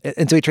Anthony, right?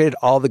 And so he traded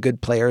all the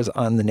good players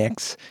on the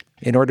Knicks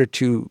in order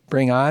to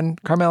bring on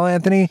Carmelo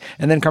Anthony.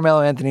 And then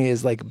Carmelo Anthony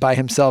is like by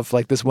himself,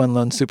 like this one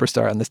lone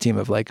superstar on this team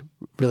of like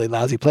really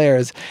lousy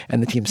players,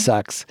 and the team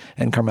sucks.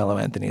 And Carmelo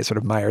Anthony is sort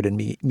of mired in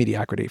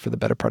mediocrity for the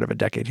better part of a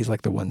decade. He's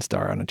like the one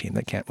star on a team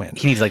that can't win.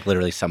 He needs like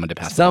literally someone to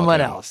pass.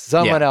 Someone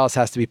else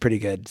has to be pretty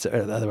good. So,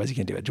 otherwise he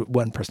can't do it.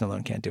 One person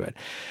alone can't do it.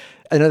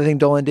 Another thing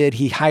Dolan did,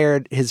 he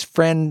hired his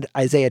friend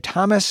Isaiah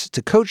Thomas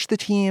to coach the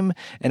team.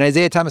 And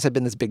Isaiah Thomas had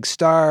been this big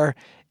star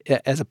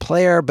as a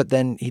player, but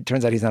then he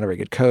turns out he's not a very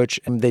good coach.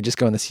 And they just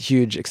go on this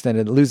huge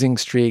extended losing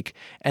streak.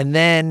 And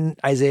then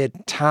Isaiah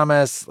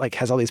Thomas like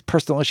has all these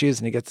personal issues,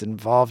 and he gets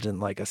involved in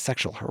like a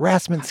sexual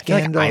harassment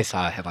scandal. I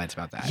saw headlines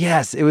about that.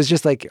 Yes, it was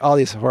just like all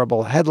these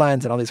horrible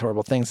headlines and all these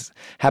horrible things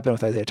happened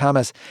with Isaiah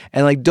Thomas.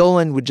 And like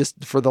Dolan would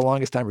just for the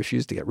longest time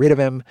refuse to get rid of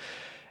him.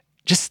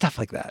 Just stuff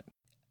like that.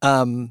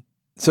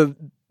 So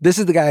this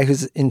is the guy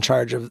who's in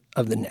charge of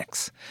the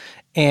Knicks,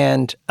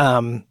 and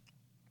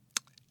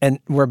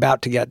we're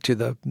about to get to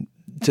the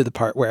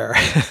part where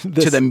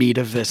to the meat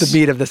of this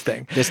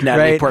thing, this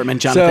Natalie Portman,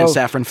 Jonathan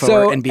Safran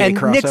Foer NBA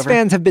crossover. Knicks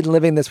fans have been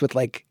living this with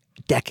like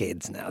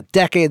decades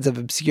of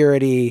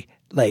obscurity,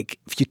 like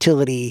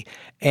futility,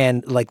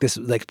 and like this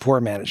like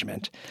poor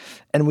management,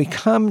 and we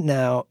come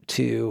now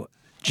to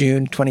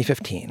June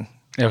 2015.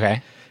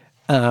 Okay,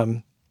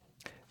 the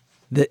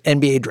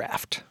NBA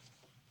draft.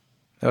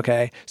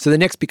 Okay, so the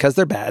Knicks, because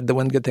they're bad, the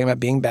one good thing about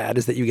being bad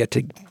is that you get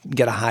to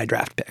get a high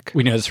draft pick.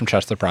 We know this from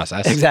Trust the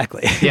Process.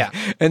 Exactly. Yeah.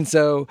 And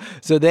so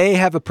they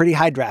have a pretty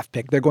high draft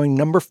pick. They're going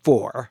number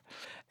 4.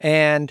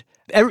 And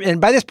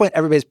by this point,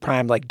 everybody's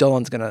primed, like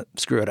Dolan's going to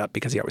screw it up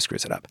because he always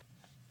screws it up.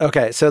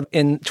 Okay, so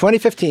in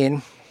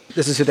 2015,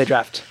 this is who they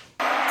draft.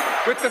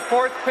 With the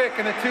 4th pick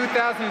in the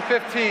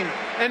 2015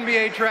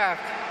 NBA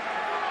draft,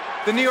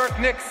 the New York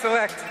Knicks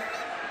select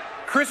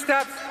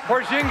Kristaps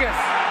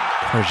Porzingis.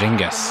 From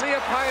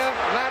Liepaja,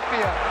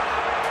 Latvia.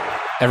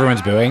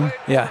 Everyone's booing.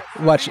 Yeah,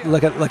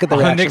 look at the All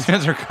reaction. Knicks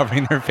fans are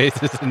covering their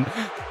faces and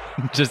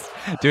just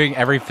doing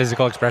every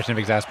physical expression of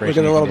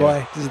exasperation. Look at the little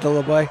boy. This is the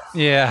little boy.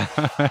 Yeah,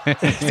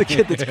 it's the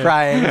kid that's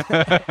crying.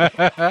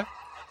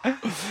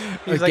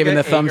 He's like giving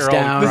the thumbs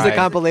down. This is a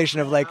compilation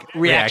of like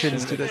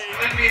reactions to this.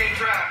 NBA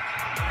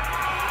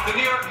draft. The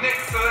New York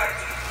Knicks select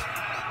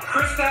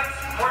Kristaps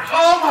Porzingis.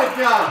 Oh my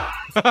God!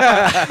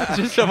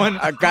 Just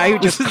a guy who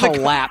just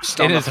collapsed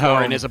on the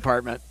floor in his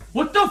apartment.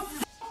 What the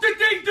f*** did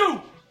they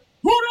do?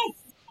 Who the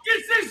f***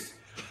 is this?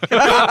 You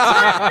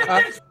drafted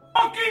this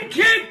fucking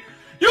kid,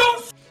 you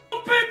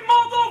stupid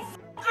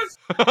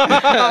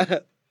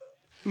motherfuckers!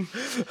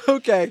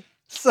 Okay,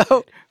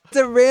 so it's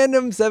a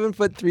random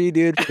 7'3"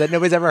 dude that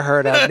nobody's ever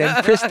heard of named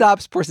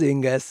Kristaps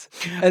Porzingis,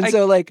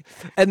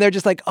 and they're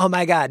just like, oh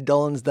my God,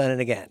 Dolan's done it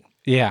again.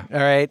 Yeah. All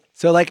right.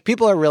 So like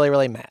people are really,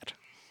 really mad.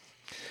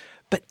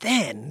 But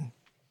then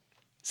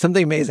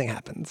something amazing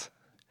happens,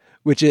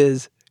 which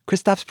is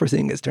Kristaps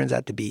Porzingis turns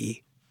out to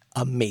be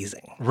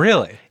amazing.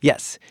 Really?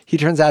 Yes. He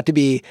turns out to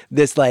be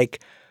this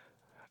like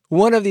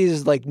one of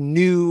these like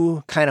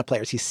new kind of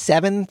players. He's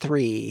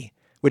 7'3",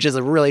 which is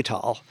really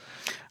tall.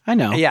 I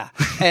know. Yeah.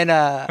 And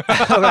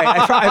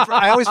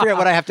I always forget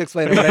what I have to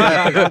explain.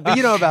 But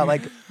you know about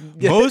like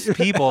most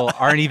people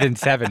aren't even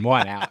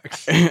 7'1",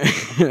 Alex.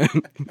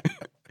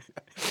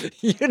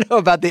 You know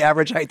about the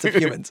average heights of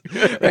humans,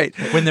 right?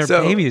 When they're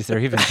babies, they're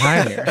even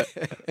tinier.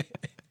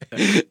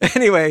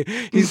 Anyway,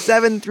 he's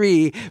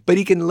 7'3", but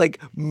he can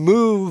like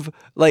move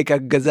like a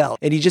gazelle,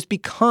 and he just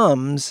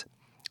becomes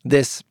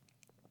this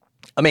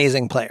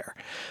amazing player.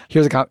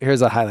 Here's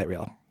a highlight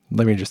reel.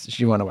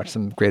 You want to watch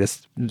some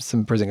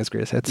Porzingis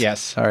greatest hits?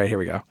 Yes. All right, here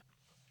we go.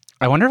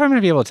 I wonder if I'm going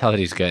to be able to tell that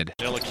he's good.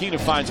 Ntilikina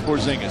finds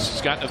Porzingis.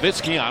 He's got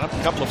Nowitzki on him.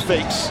 A couple of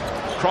fakes.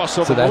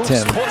 Crossover So that's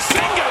moves. him.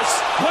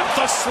 Porzingis with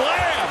the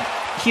slam.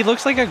 He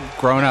looks like a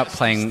grown-up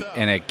playing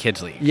in a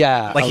kids' league.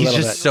 Yeah, like a he's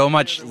little just bit. so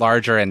much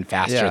larger and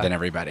faster Yeah. than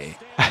everybody.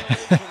 A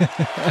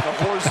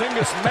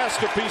Porzingis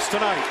masterpiece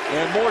tonight,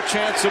 and more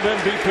chance of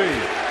MVP.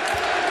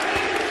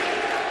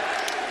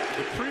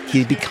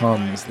 He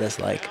becomes this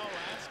like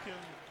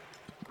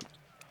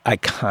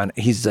icon.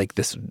 He's like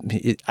this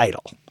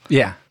idol.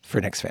 Yeah.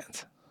 For Knicks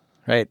fans,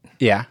 right?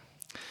 Yeah.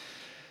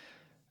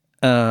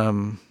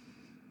 And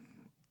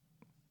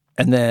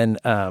then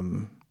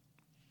on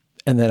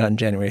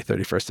January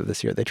 31st of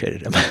this year, they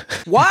traded him.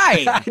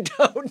 Why? I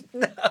don't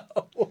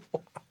know.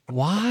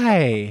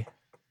 Why?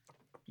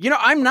 You know,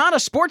 I'm not a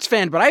sports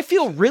fan, but I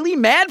feel really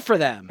mad for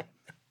them.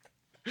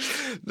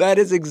 That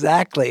is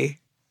exactly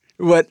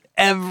what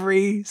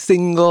every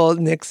single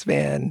Knicks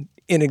fan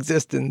in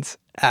existence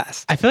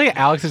asked. I feel like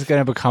Alex is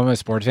going to become a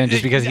sports fan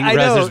just because he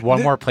realizes there's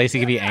one more place he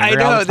can be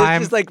angry all the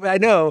time. I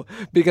know,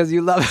 because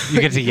you love You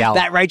get to yell.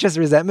 that righteous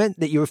resentment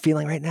that you were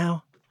feeling right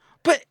now.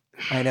 But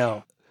I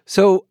know.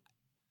 So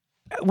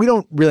we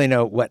don't really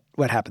know what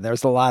happened. There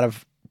was a lot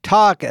of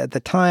talk at the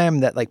time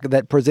that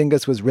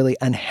Porzingis was really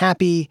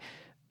unhappy,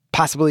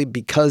 possibly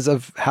because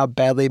of how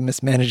badly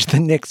mismanaged the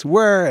Knicks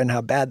were and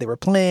how bad they were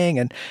playing.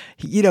 And,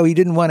 he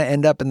didn't want to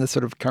end up in this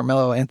sort of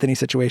Carmelo Anthony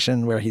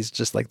situation where he's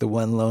just like the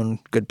one lone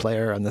good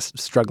player on this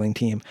struggling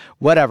team.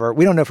 Whatever.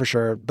 We don't know for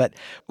sure, but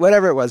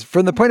whatever it was,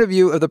 from the point of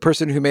view of the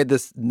person who made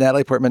this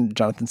Natalie Portman,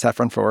 Jonathan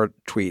Safran Foer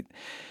tweet,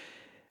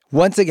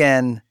 once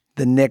again,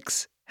 the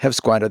Knicks have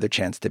squandered their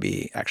chance to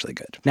be actually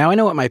good. Now I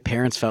know what my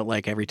parents felt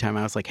like every time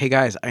I was like, hey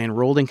guys, I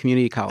enrolled in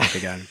community college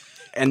again.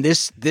 And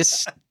this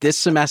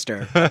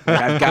semester,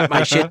 I've got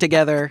my shit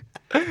together.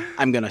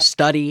 I'm going to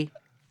study.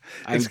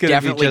 I'm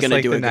definitely going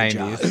to do a good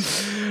job.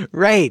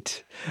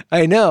 Right.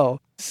 I know.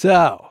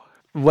 So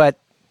what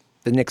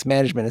the Knicks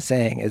management is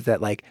saying is that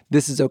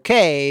this is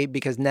okay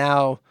because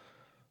now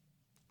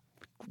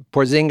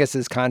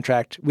Porzingis'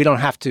 contract, we don't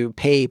have to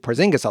pay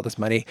Porzingis all this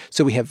money.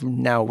 So we have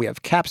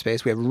cap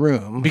space, we have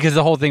room. Because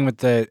the whole thing with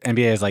the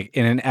NBA is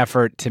in an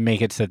effort to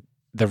make it so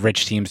the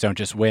rich teams don't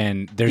just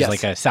win, there's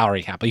a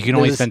salary cap. You can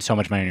only spend so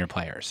much money on your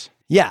players.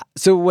 Yeah.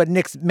 So what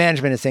Knicks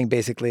management is saying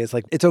basically is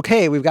it's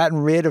okay. We've gotten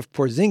rid of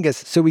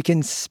Porzingis so we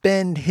can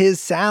spend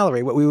his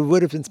salary. What we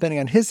would have been spending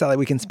on his salary,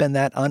 we can spend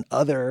that on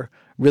other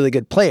really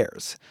good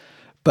players.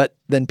 But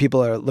then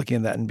people are looking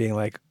at that and being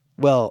like,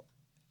 well,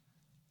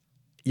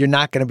 you're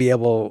not going to be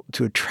able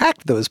to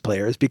attract those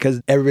players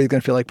because everybody's going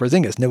to feel like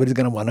Porzingis. Nobody's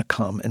going to want to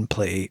come and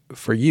play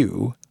for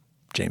you,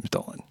 James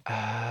Dolan.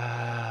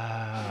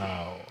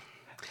 Oh.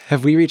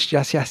 Have we reached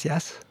yes, yes,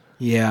 yes?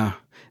 Yeah.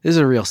 This is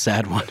a real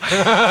sad one.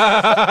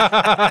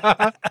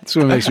 That's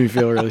what makes me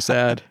feel really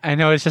sad. I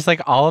know. It's just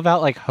all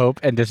about hope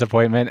and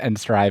disappointment and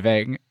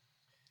striving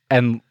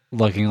and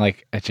looking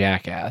like a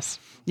jackass.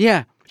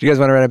 Yeah. Do you guys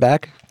want to run it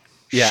back?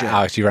 Yeah, sure.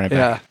 Alex, you run it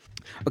back. Yeah.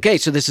 Okay,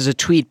 so this is a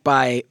tweet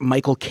by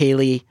Michael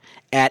Cayley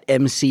at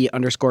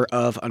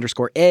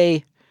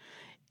MC_of_A.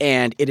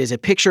 And it is a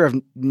picture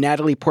of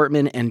Natalie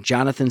Portman and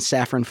Jonathan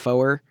Safran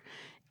Foer.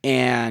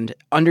 And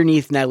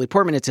underneath Natalie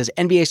Portman, it says,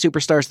 NBA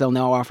superstars, they'll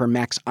now offer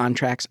max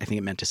contracts. I think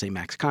it meant to say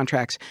max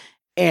contracts.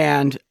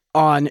 And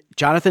on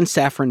Jonathan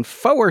Safran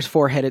Foer's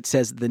forehead, it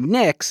says the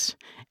Knicks.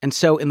 And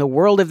so in the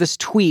world of this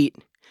tweet,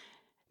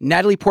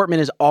 Natalie Portman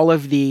is all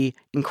of the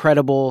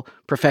incredible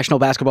professional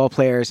basketball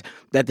players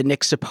that the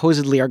Knicks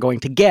supposedly are going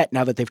to get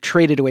now that they've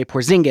traded away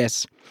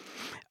Porzingis.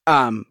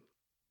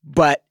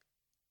 But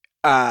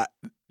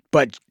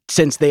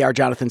since they are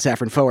Jonathan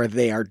Safran Foer,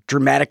 they are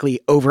dramatically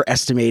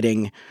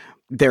overestimating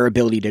their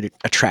ability to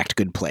attract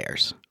good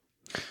players.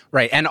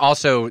 Right. And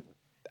also,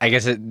 I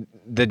guess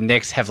the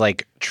Knicks have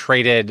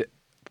traded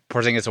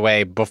Porzingis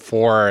away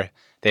before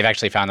they've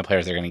actually found the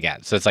players they're going to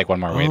get. So it's one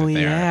more way that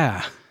they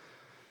are.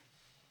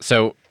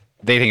 So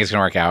they think it's going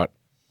to work out.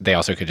 They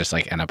also could just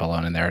end up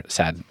alone in their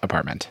sad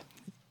apartment.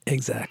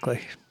 Exactly.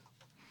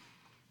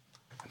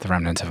 The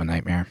remnants of a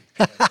nightmare.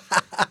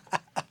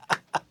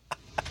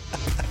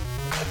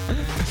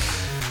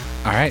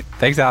 All right.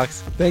 Thanks,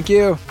 Alex. Thank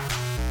you.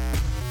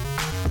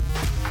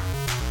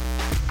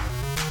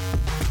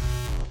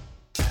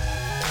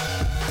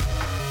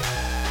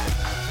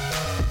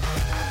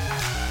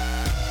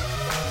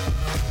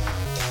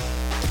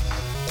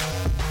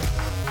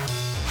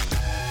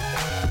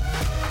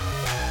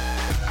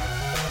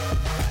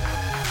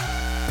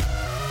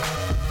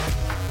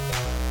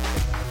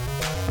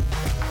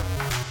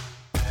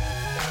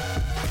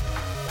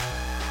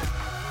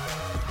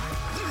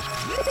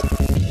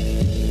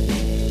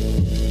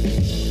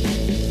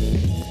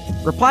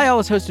 Reply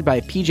All is hosted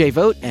by PJ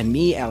Vogt and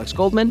me, Alex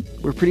Goldman.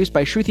 We're produced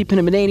by Shruti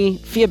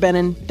Pinnamaneni, Fia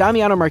Benin,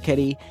 Damiano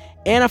Marchetti,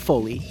 Anna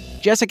Foley,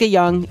 Jessica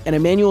Young, and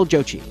Emmanuel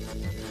Jochi.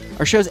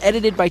 Our show's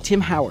edited by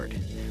Tim Howard.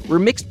 We're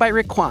mixed by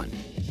Rick Kwan.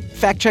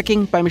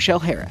 Fact-checking by Michelle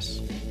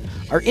Harris.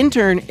 Our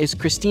intern is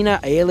Christina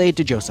Ayele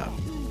de Josa.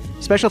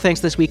 Special thanks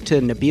this week to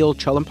Nabil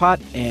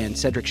Cholampot and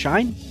Cedric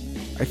Shine.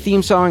 Our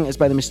theme song is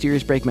by the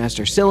mysterious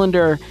Breakmaster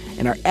Cylinder,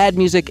 and our ad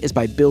music is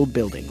by Build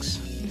Buildings.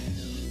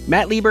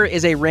 Matt Lieber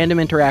is a random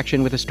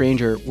interaction with a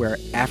stranger where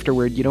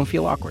afterward you don't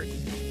feel awkward.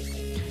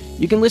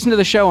 You can listen to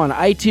the show on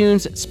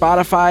iTunes,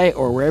 Spotify,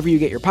 or wherever you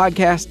get your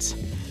podcasts.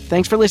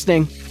 Thanks for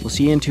listening. We'll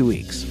see you in 2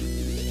 weeks.